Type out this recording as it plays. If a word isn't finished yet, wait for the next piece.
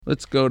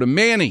Let's go to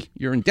Manny.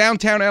 You're in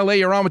downtown L.A.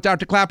 You're on with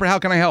Dr. Klapper. How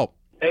can I help?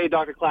 Hey,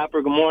 Dr.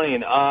 Klapper. Good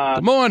morning.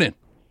 Good morning.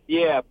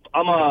 Yeah,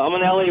 I'm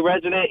an LA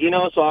resident,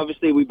 so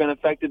obviously we've been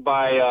affected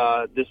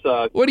by this.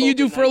 What do you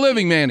do for a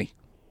living, Manny?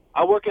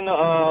 I work in the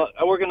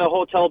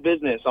hotel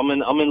business. I'm in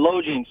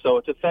lodging, so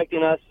it's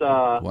affecting us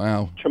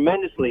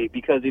tremendously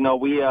because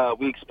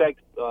we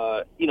expect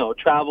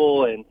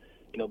travel and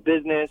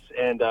business,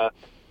 and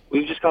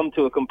we've just come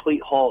to a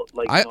complete halt.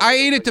 I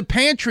ate at the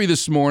pantry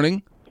this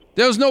morning.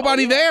 There was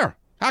nobody there.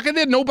 How could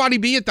there nobody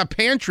be at the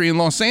pantry in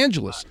Los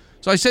Angeles?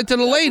 So I said to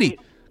the lady,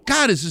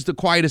 God, this is the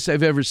quietest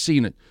I've ever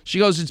seen it. She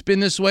goes, it's been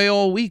this way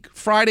all week.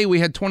 Friday,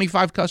 we had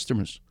 25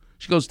 customers.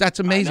 She goes, that's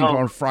amazing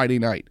on Friday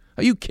night.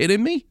 Are you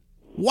kidding me?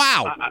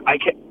 Wow.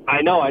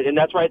 I know, and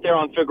that's right there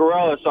on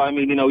Figueroa. So,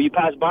 you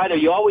pass by there,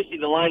 you always see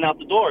the line out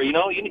the door, You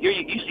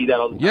see that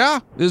all the time.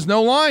 Yeah, there's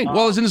no line.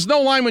 Well, there's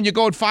no line when you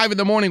go at 5 in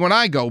the morning when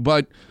I go,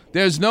 but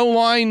there's no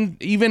line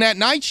even at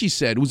night, she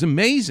said. It was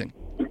amazing.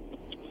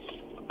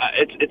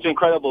 It's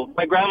incredible.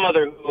 My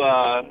grandmother,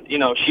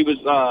 who, she was...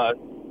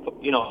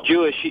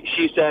 Jewish,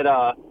 she said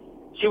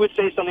she would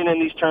say something in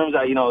these terms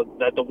that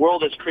that the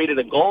world has created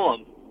a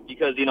golem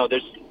because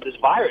there's this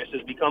virus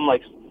has become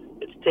like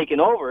it's taken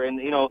over, and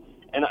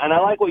and I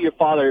like what your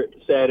father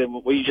said and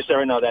what you just said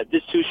right now, that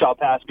this too shall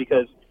pass,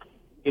 because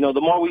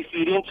the more we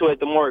feed into it,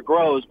 the more it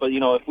grows. But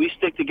if we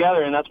stick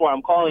together, and that's why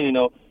I'm calling,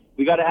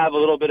 we got to have a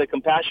little bit of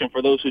compassion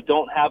for those who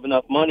don't have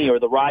enough money or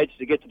the rides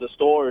to get to the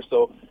store.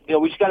 So,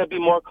 we just got to be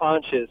more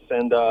conscious.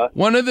 And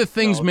one of the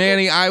things,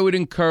 Manny, I would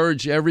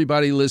encourage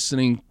everybody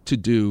listening to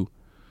do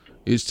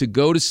is to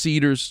go to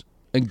Cedars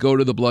and go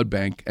to the blood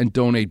bank and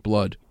donate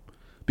blood,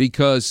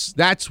 because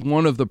that's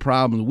one of the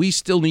problems. We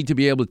still need to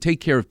be able to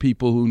take care of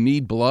people who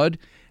need blood.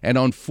 And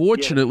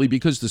unfortunately,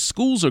 because the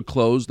schools are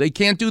closed, they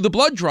can't do the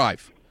blood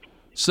drive.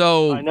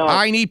 So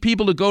I need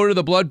people to go to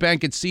the blood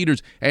bank at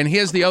Cedars. And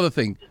here's the other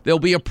thing. There'll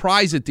be a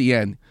prize at the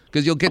end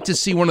because you'll get to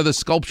see one of the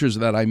sculptures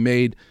that I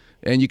made,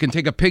 and you can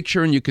take a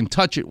picture and you can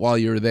touch it while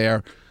you're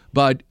there.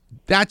 But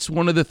that's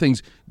one of the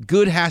things.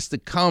 Good has to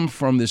come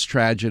from this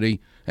tragedy,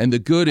 and the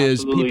good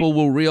is people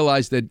will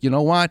realize that, you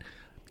know what?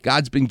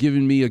 God's been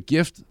giving me a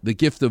gift, the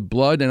gift of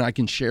blood, and I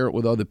can share it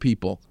with other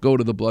people. Go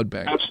to the blood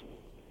bank.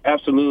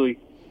 Absolutely.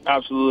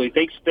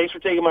 Thanks for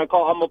taking my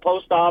call. I'm a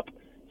post-op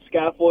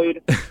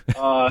scaphoid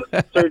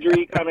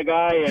surgery kind of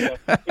guy, and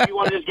if you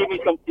want to just give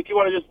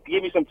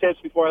me some tips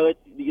before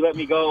you let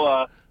me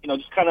go,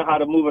 just kind of how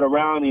to move it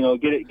around,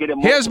 get it.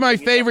 Here's my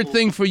favorite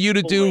thing for you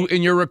to do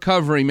in your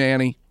recovery,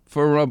 Manny,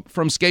 from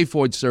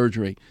scaphoid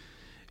surgery.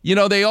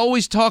 They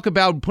always talk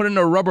about putting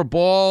a rubber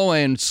ball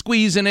and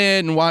squeezing it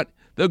and what.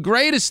 The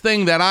greatest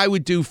thing that I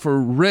would do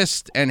for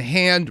wrist and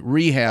hand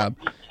rehab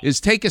is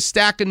take a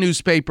stack of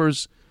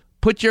newspapers,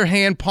 put your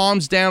hand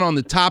palms down on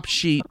the top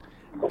sheet,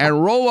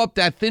 and roll up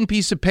that thin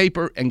piece of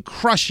paper and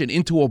crush it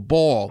into a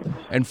ball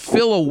and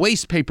fill a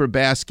waste paper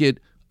basket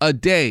a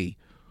day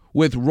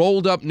with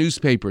rolled up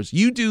newspapers.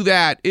 You do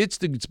that, it's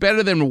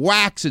better than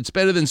wax, it's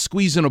better than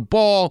squeezing a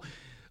ball.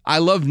 I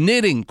love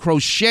knitting,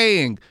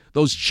 crocheting,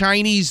 those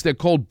Chinese, they're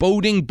called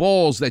boding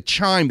balls that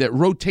chime, that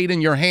rotate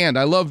in your hand.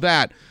 I love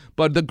that.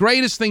 But the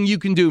greatest thing you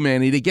can do,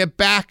 Manny, to get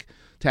back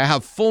to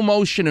have full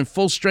motion and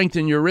full strength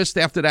in your wrist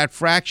after that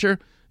fracture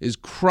is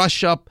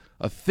crush up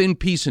a thin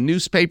piece of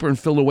newspaper and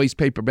fill a waste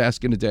paper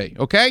basket a day,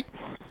 okay?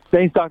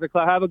 Thanks, Dr.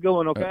 Cloud. Have a good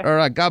one, okay? All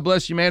right. God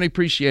bless you, Manny.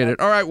 Appreciate it.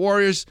 All right,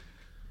 Warriors,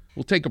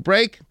 we'll take a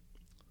break.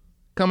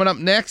 Coming up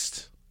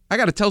next, I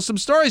got to tell some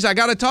stories. I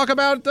got to talk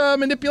about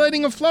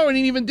manipulating a flow. I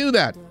didn't even do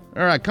that.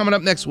 All right, coming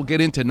up next, we'll get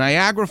into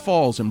Niagara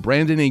Falls and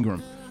Brandon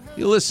Ingram.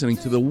 You're listening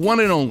to the one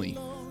and only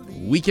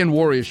Weekend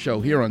Warriors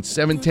show here on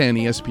 710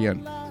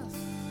 ESPN.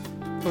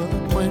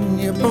 But when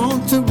you're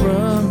born to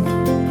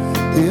run,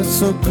 it's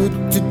so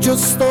good to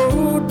just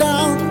slow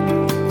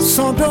down.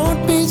 So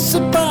don't be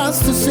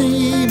surprised to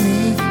see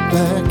me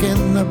back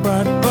in the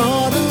bright